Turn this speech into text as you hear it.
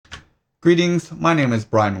Greetings, my name is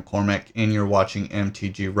Brian McCormick and you're watching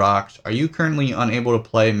MTG Rocks. Are you currently unable to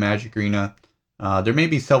play Magic Arena? There may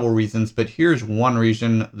be several reasons, but here's one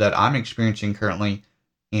reason that I'm experiencing currently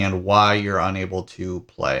and why you're unable to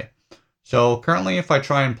play. So currently if I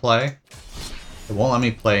try and play, it won't let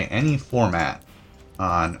me play any format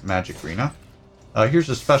on Magic Arena. Here's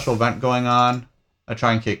a special event going on. I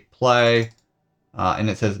try and click play,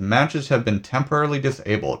 and it says matches have been temporarily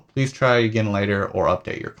disabled. Please try again later or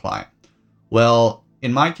update your client. Well,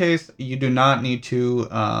 in my case, you do not need to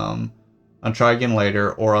try again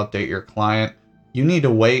later or update your client. You need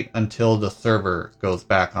to wait until the server goes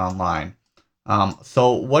back online.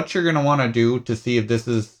 So what you're going to want to do to see if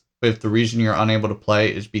the reason you're unable to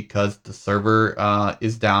play is because the server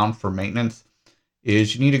is down for maintenance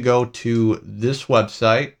is you need to go to this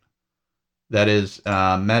website. That is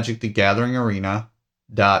Magic the Gathering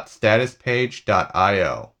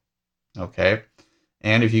Arena.statuspage.io. Okay.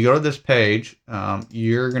 And if you go to this page,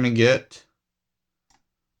 you're going to get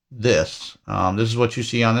this. This is what you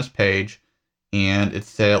see on this page. And it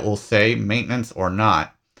will say maintenance or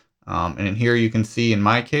not. And in here you can see, in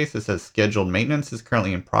my case, it says scheduled maintenance is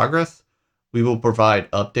currently in progress. We will provide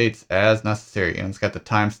updates as necessary. And it's got the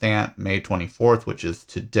timestamp, May 24th, which is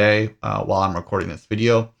today while I'm recording this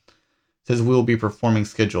video. It says we will be performing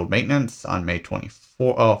scheduled maintenance on May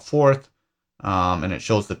 24th. And it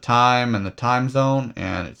shows the time and the time zone,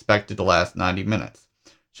 and it's expected to last 90 minutes.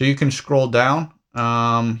 So you can scroll down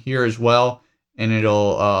here as well, and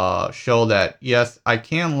it'll show that, yes, I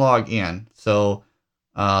can log in. So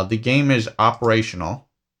the game is operational.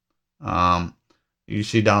 You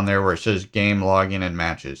see down there where it says game login and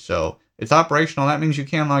matches. So it's operational. That means you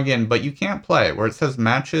can log in, but you can't play. Where it says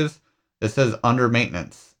matches, it says under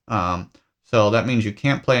maintenance. So that means you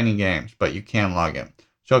can't play any games, but you can log in.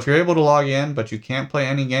 So if you're able to log in, but you can't play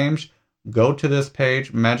any games, go to this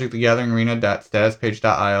page,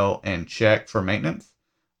 magicthegatheringarena.statuspage.io, and check for maintenance.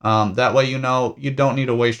 That way you know you don't need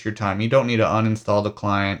to waste your time. You don't need to uninstall the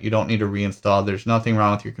client. You don't need to reinstall. There's nothing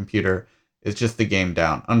wrong with your computer. It's just the game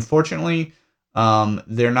down. Unfortunately,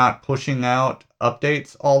 they're not pushing out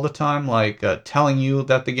updates all the time, like telling you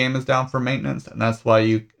that the game is down for maintenance, and that's why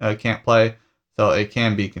you can't play. So it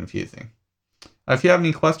can be confusing. If you have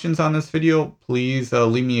any questions on this video, please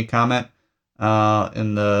leave me a comment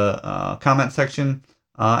in the comment section.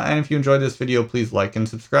 And if you enjoyed this video, please like and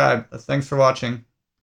subscribe. Thanks for watching.